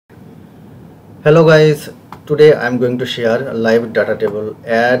Hello guys, today I am going to share a live data table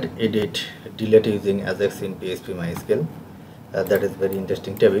add, edit, delete using Ajax in PHP MySql. That is very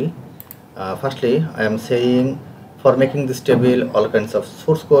interesting table. Firstly, I am saying for making this table all kinds of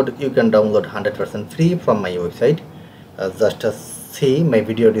source code you can download 100% free from my website. Just see my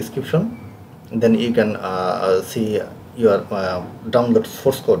video description, then you can see your download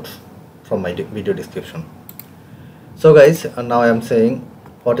source code from my video description. So guys, now I am saying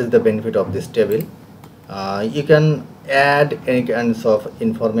what is the benefit of this table. You can add any kinds of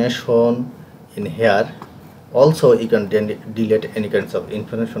information in here. Also you can delete any kinds of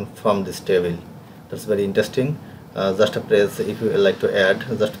information from this table. That's very interesting. Just press, if you like to add,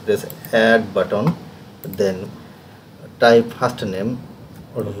 just press add button, then type first name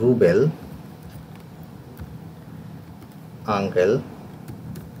Rubel uncle,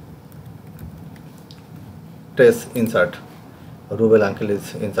 press insert. Rubel uncle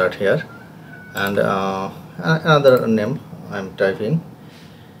is insert here, and another name I am typing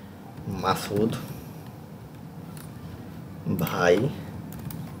Masood Bhai.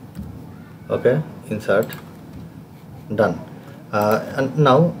 Okay, insert, done. And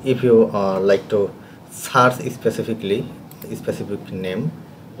now if you like to search specific name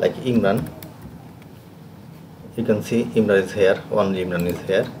like Imran, you can see Imran is here, only Imran is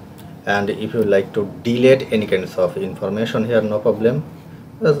here. And if you like to delete any kinds of information here, no problem,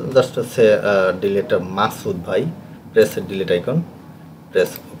 just say delete Masood Bhai, press delete icon,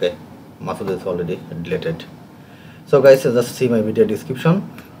 press OK. Masood is already deleted. So guys, just see my video description,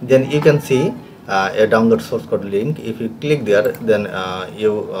 then you can see a download source code link. If you click there, then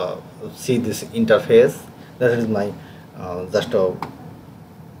you see this interface. That is my just a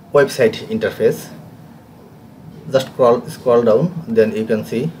website interface. Just scroll down, then you can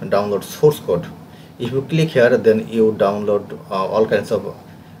see download source code. If you click here, then you download all kinds of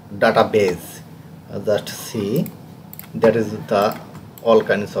database. Just see, that is the all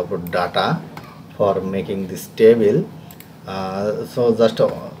kinds of data for making this table. So just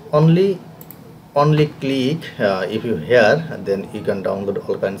only click if you here, then you can download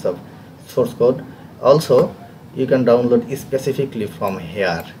all kinds of source code. Also you can download specifically from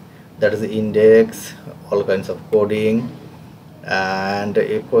here, that is the index, all kinds of coding. And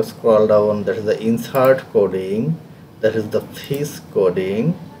if you scroll down, that is the insert coding, that is the fish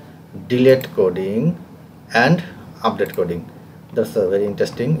coding, delete coding, and update coding. That's very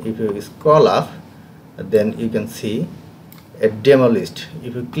interesting. If you scroll up, then you can see a demo list.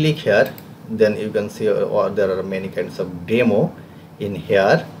 If you click here, then you can see there are many kinds of demo in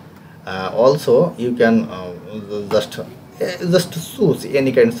here. Also you can just choose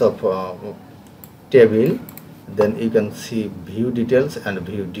any kinds of table, then you can see view details and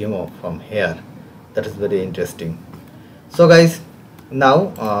view demo from here. That is very interesting. So guys,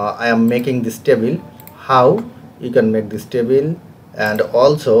 now I am making this table, how you can make this table, and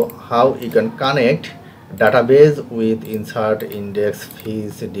also how you can connect database with insert, index,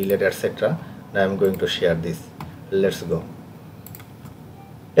 fish, delete, etc. I am going to share this. Let's go.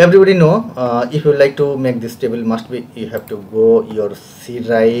 Everybody know, if you like to make this table, must be you have to go your C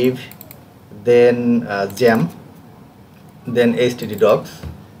drive, then gem, then HTTP docs,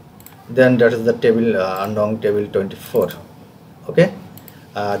 then that is the table long table 24. Okay,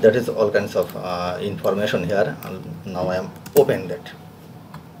 that is all kinds of information here. And now I am open that.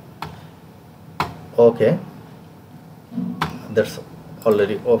 Okay, that's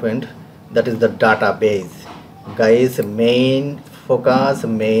already opened. That is the database, guys. Main focus,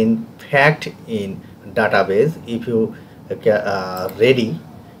 main fact in database. If you ready,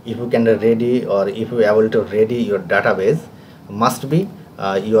 if you can ready, or if you able to ready your database, must be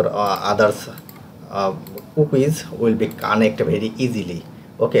your others cookies will be connected very easily.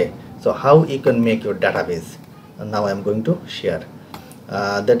 Okay, so how you can make your database, and now I am going to share.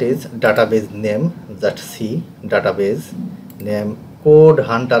 That is database name, that C database name code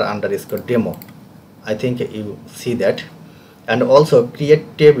hunter underscore demo. I think you see that. And also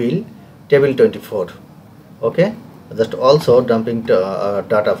create table 24. Okay, just also dumping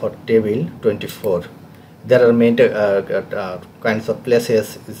data for table 24. There are many kinds of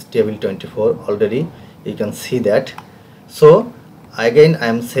places is table 24 already, you can see that. So again I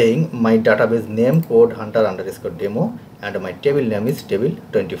am saying my database name code hunter underscore demo, and my table name is table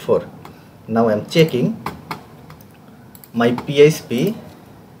 24. Now I am checking my PHP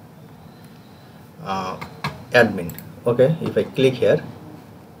admin. Okay, if I click here,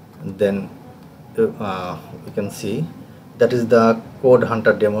 then you can see that is the code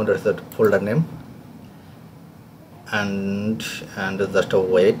hunter demo, that is the folder name. And just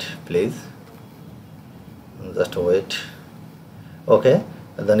wait please, just wait. Okay,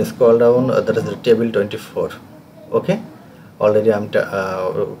 then scroll down, that is the table 24. Okay, already I'm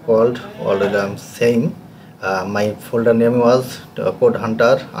already I'm saying my folder name was code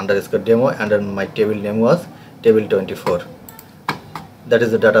hunter underscore demo, and then my table name was table 24. That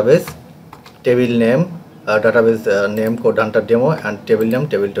is the database table name, database name code hunter demo, and table name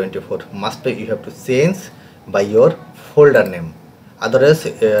table 24. Must be you have to change by your folder name, otherwise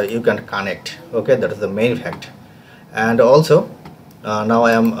you can connect. Okay, that is the main fact. And also now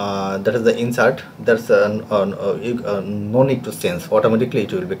I am that is the insert. That's no need to change, automatically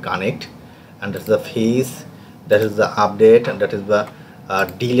it will be connect. And that's the fees, that is the update, and that is the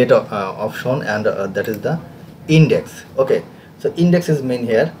delete option, and that is the index. Okay, so index is main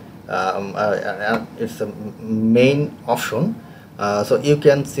here. It's a main option. So you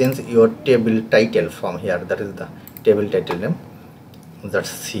can change your table title from here. That is the table title name. Let's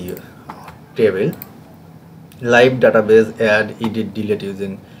see, table live database add edit delete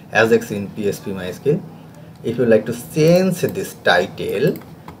using Ajax in PHP MySql. If you like to change this title,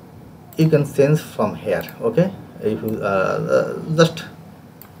 you can change from here. Okay, if you just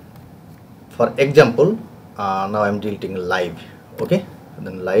for example, now I'm deleting live. Okay,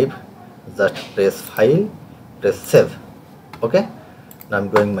 then live, just press file, press save. Okay, now I'm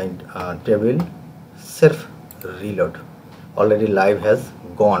going my table, self reload. Already live has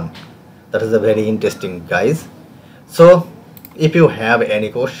gone. That is a very interesting, guys. So if you have any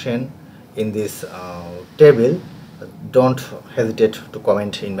question in this table, don't hesitate to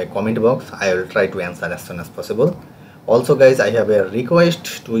comment in my comment box. I will try to answer as soon as possible. Also guys, I have a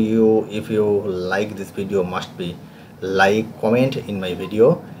request to you. If you like this video, must be like, comment in my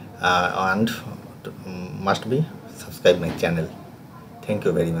video, and must be subscribe my channel. Thank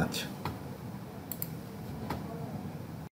you very much.